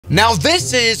Now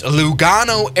this is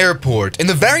Lugano Airport in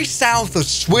the very south of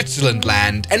Switzerland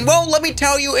land, and well, let me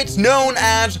tell you, it's known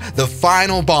as the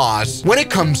final boss when it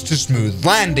comes to smooth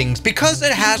landings because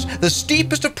it has the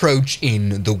steepest approach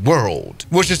in the world,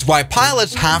 which is why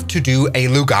pilots have to do a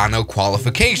Lugano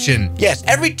qualification. Yes,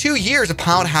 every 2 years a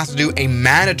pilot has to do a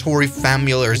mandatory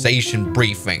familiarization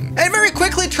briefing. And it very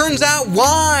quickly turns out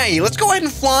why. Let's go ahead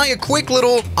and fly a quick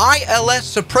little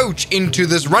ILS approach into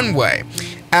this runway.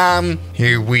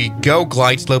 Here we go.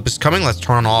 Glide slope is coming. Let's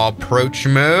turn on all approach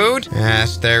mode.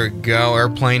 Yes, there we go.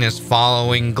 Airplane is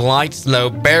following glide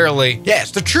slope barely. Yes,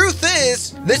 the truth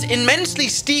is, this immensely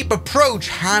steep approach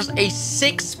has a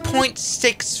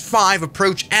 6.65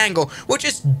 approach angle, which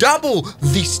is double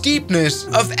the steepness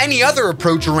of any other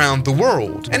approach around the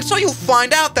world. And so you'll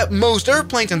find out that most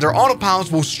airplanes and their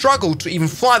autopilots will struggle to even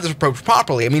fly this approach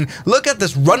properly. I mean, look at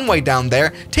this runway down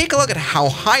there. Take a look at how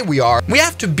high we are. We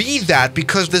have to be that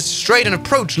because this straight and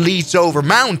approach leads over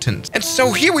mountains. And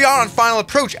so here we are on final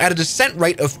approach at a descent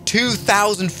rate of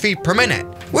 2,000 feet per minute,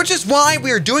 which is why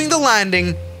we are doing the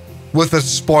landing with the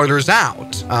spoilers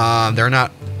out. They're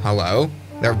not, hello?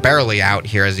 They're barely out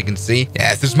here, as you can see.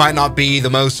 Yes, this might not be the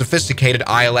most sophisticated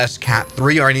ILS Cat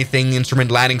 3 or anything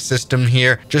instrument landing system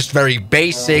here. Just very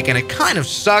basic, and it kind of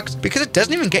sucks because it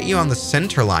doesn't even get you on the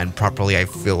center line properly, I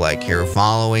feel like, here.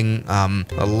 Following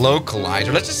a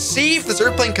localizer. Let's just see if this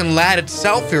airplane can land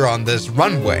itself here on this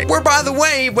runway. Where, by the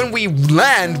way, when we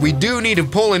land, we do need to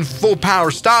pull in full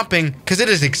power stopping because it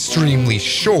is extremely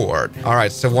short. All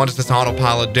right, so what is this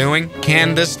autopilot doing?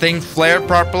 Can this thing flare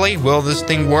properly? Will this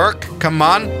thing work? Come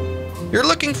on. You're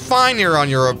looking fine here on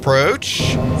your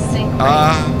approach.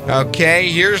 Okay,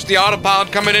 here's the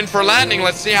autopilot coming in for landing.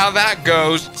 Let's see how that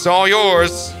goes. It's all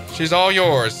yours. She's all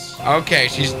yours. Okay,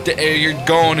 you're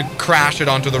going to crash it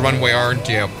onto the runway, aren't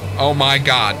you? Oh my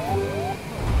God.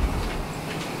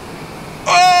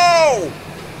 Oh!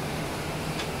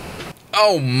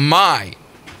 Oh my.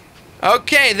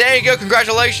 Okay, there you go.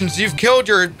 Congratulations. You've killed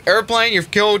your airplane. You've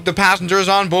killed the passengers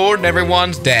on board, and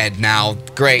everyone's dead now.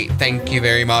 Great. Thank you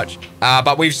very much.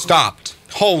 But we've stopped.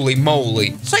 Holy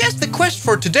moly. So I guess the question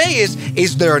for today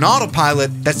is there an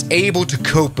autopilot that's able to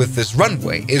cope with this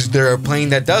runway? Is there a plane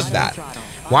that does that?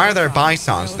 Why are there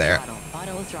bisons there?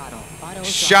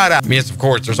 Shut up. Yes, of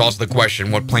course, there's also the question,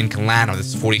 what plane can land on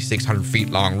this 4,600 feet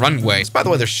long runway? It's, by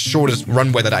the way, the shortest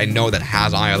runway that I know that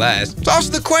has ILS. It's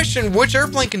also the question, which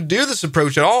airplane can do this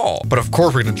approach at all? But of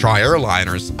course, we're going to try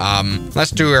airliners.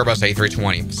 Let's do Airbus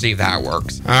A320, see if that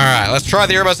works. All right, let's try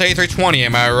the Airbus A320,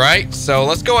 am I right? So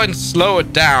let's go ahead and slow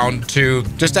it down to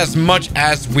just as much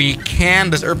as we can.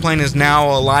 This airplane is now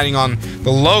aligning on the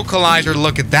localizer.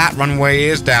 Look at that runway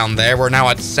is down there. We're now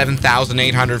at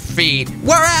 7,800 feet,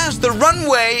 whereas the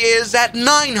runway is at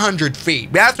 900 feet.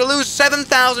 We have to lose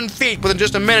 7,000 feet within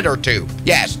just a minute or two.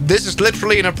 Yes, this is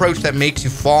literally an approach that makes you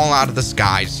fall out of the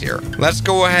skies here. Let's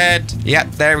go ahead.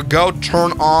 Yep, there we go.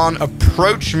 Turn on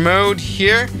approach mode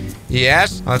here.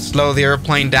 Yes, let's slow the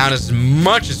airplane down as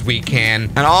much as we can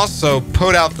and also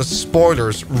put out the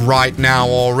spoilers right now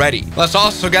already. Let's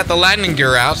also get the landing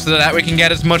gear out so that we can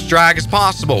get as much drag as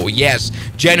possible. Yes,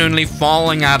 genuinely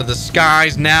falling out of the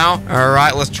skies now. All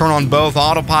right, let's turn on both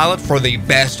autopilot for the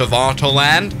best of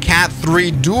Autoland. Cat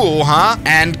 3 dual, huh?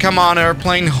 And come on,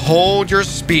 airplane, hold your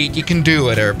speed. You can do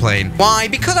it, airplane. Why?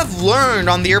 Because I've learned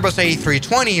on the Airbus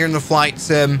A320 here in the flights,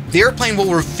 the airplane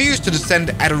will refuse to descend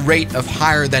at a rate of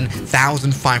higher than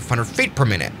 1,500 feet per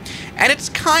minute. And it's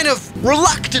kind of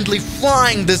reluctantly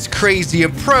flying this crazy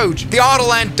approach. The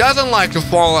Autoland doesn't like to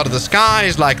fall out of the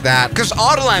skies like that because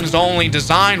Autoland is only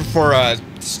designed for a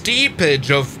steepage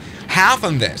of half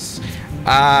of this.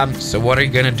 So what are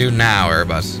you gonna do now,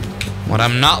 Airbus? What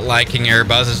I'm not liking,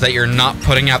 Airbus, is that you're not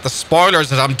putting out the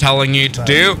spoilers as I'm telling you to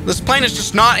do. This plane is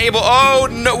just not able... Oh,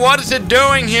 no, what is it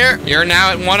doing here? You're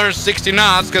now at 160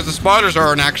 knots because the spoilers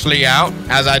aren't actually out,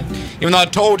 even though I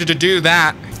told you to do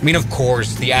that. I mean, of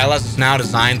course, the ILS is now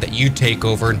designed that you take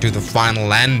over and do the final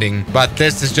landing, but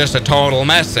this is just a total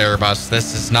mess, Airbus.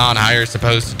 This is not how you're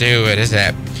supposed to do it, is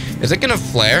it? Is it gonna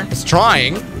flare? It's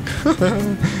trying.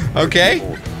 Okay.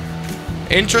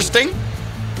 Interesting.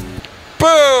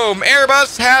 Boom!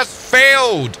 Airbus has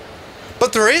failed.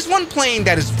 But there is one plane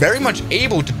that is very much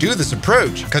able to do this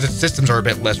approach because its systems are a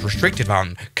bit less restrictive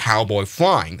on cowboy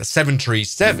flying, the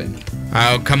 737.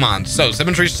 Oh, come on. So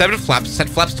 737 flaps, set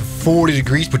flaps to 40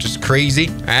 degrees, which is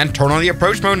crazy. And turn on the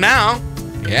approach mode now.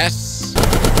 Yes.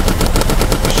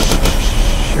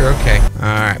 Sure, okay. All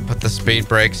right, put the speed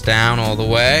brakes down all the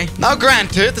way. Now,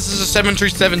 granted, this is a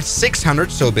 737-600,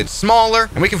 so a bit smaller,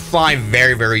 and we can fly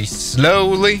very, very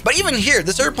slowly. But even here,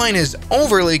 this airplane is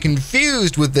overly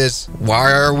confused with this.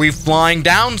 Why are we flying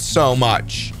down so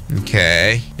much?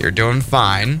 Okay, you're doing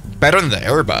fine. Better than the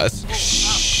Airbus.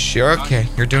 Shh, okay,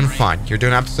 you're doing fine. You're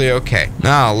doing absolutely okay.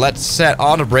 Now, let's set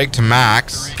auto brake to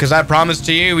max, because I promise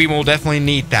to you, we will definitely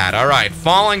need that. All right,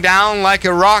 falling down like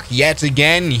a rock yet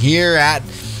again here at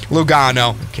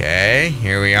Lugano. Okay,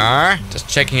 here we are. Just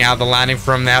checking out the landing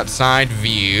from the outside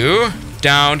view.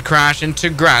 Don't crash into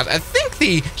grass. I think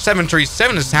the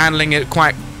 737 is handling it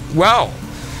quite well.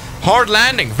 Hard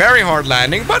landing, very hard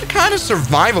landing, but kind of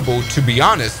survivable, to be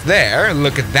honest. There,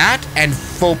 look at that, and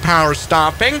full power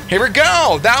stopping. Here we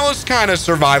go. That was kind of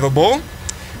survivable.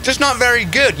 Just not very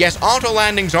good. Yes, auto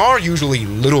landings are usually a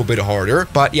little bit harder,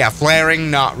 but yeah,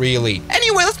 flaring, not really.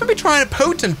 Anyway, let's maybe try a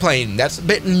potent plane that's a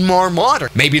bit more modern.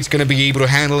 Maybe it's going to be able to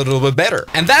handle it a little bit better.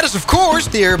 And that is, of course,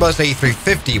 the Airbus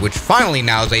A350, which finally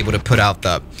now is able to put out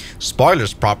the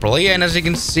spoilers properly. And as you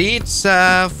can see, it's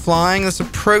flying this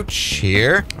approach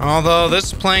here. Although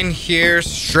this plane here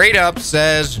straight up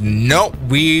says, nope,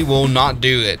 we will not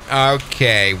do it.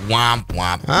 Okay, womp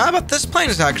womp. But this plane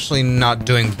is actually not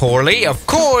doing poorly. Of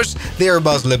course, the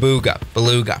Airbus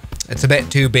Beluga. It's a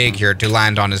bit too big here to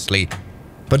land, honestly.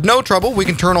 But no trouble, we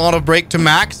can turn auto brake to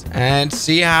max and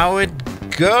see how it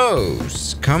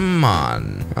goes. Come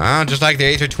on. Just like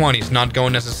the A320, it's not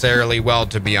going necessarily well,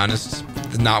 to be honest.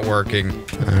 It's not working.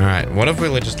 All right, what if we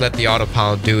just let the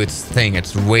autopilot do its thing?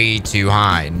 It's way too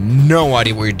high. No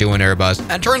idea what you're doing, Airbus.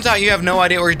 And it turns out you have no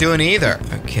idea what you're doing either.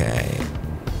 Okay,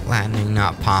 landing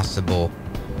not possible.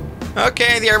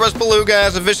 Okay, the Airbus Beluga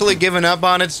has officially given up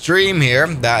on its dream here.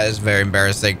 That is very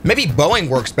embarrassing. Maybe Boeing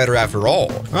works better after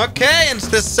all. Okay, and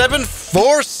the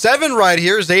 747 right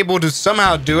here is able to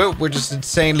somehow do it. We're just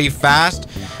insanely fast.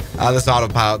 These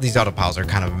autopilots are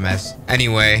kind of a mess.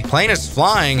 Anyway, plane is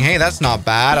flying. Hey, that's not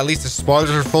bad. At least the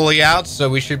spoilers are fully out, so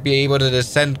we should be able to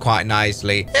descend quite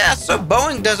nicely. Yeah, so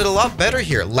Boeing does it a lot better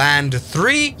here. Land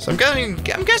 3. So I'm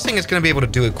guessing it's going to be able to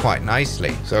do it quite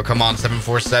nicely. So come on,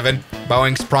 747.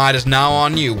 Boeing's pride is now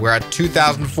on you. We're at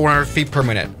 2,400 feet per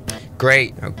minute.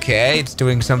 Great. Okay, it's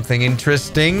doing something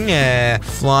interesting.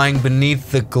 Flying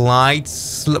beneath the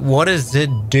glides. What is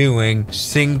it doing?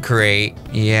 Synchrate.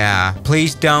 Yeah.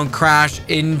 Please don't crash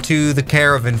into the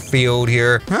caravan field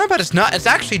here. But it's not. It's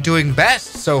actually doing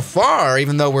best so far,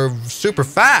 even though we're super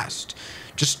fast.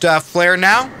 Just flare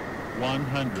now.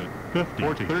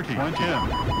 150, 30,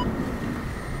 110.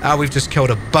 We've just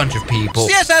killed a bunch of people.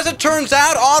 Yes, as it turns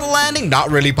out, auto landing not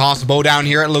really possible down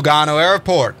here at Lugano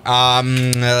Airport.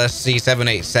 Let's see,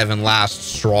 787 last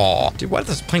straw. Dude, why did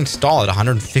this plane stall at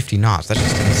 150 knots? That's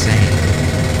just insane.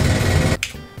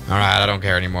 All right, I don't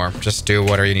care anymore. Just do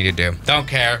whatever you need to do. Don't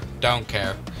care. Don't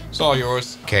care. It's all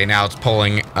yours. Okay, now it's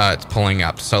pulling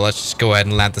up. So let's just go ahead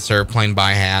and land this airplane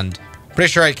by hand. Pretty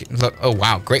sure I can look. Oh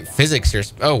wow, great physics here.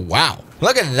 Oh wow.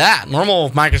 Look at that.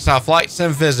 Normal Microsoft Flight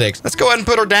Sim physics. Let's go ahead and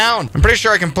put her down. I'm pretty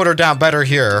sure I can put her down better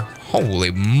here. Holy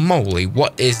moly,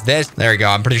 what is this? There we go.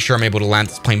 I'm pretty sure I'm able to land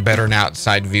this plane better in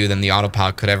outside view than the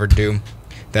autopilot could ever do.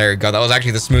 There we go. That was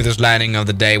actually the smoothest landing of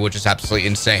the day, which is absolutely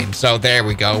insane. So there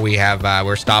we go. We have,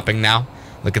 we're stopping now.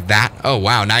 Look at that. Oh,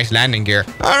 wow. Nice landing gear.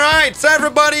 All right. So,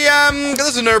 everybody, this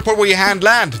is an airport where you hand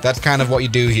land. That's kind of what you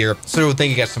do here. So, thank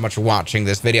you guys so much for watching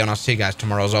this video, and I'll see you guys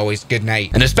tomorrow as always. Good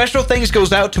night. And a special thanks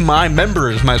goes out to my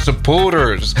members, my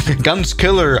supporters. Guns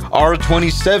Killer,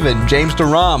 R27, James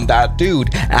Duram, That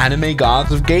Dude, Anime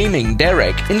Gods of Gaming,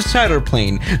 Derek, Insider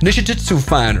Plane, Nishijitsu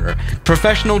Fanner,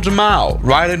 Professional Jamal,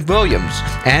 Ryland Williams,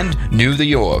 and New the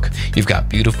York. You've got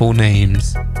beautiful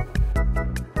names.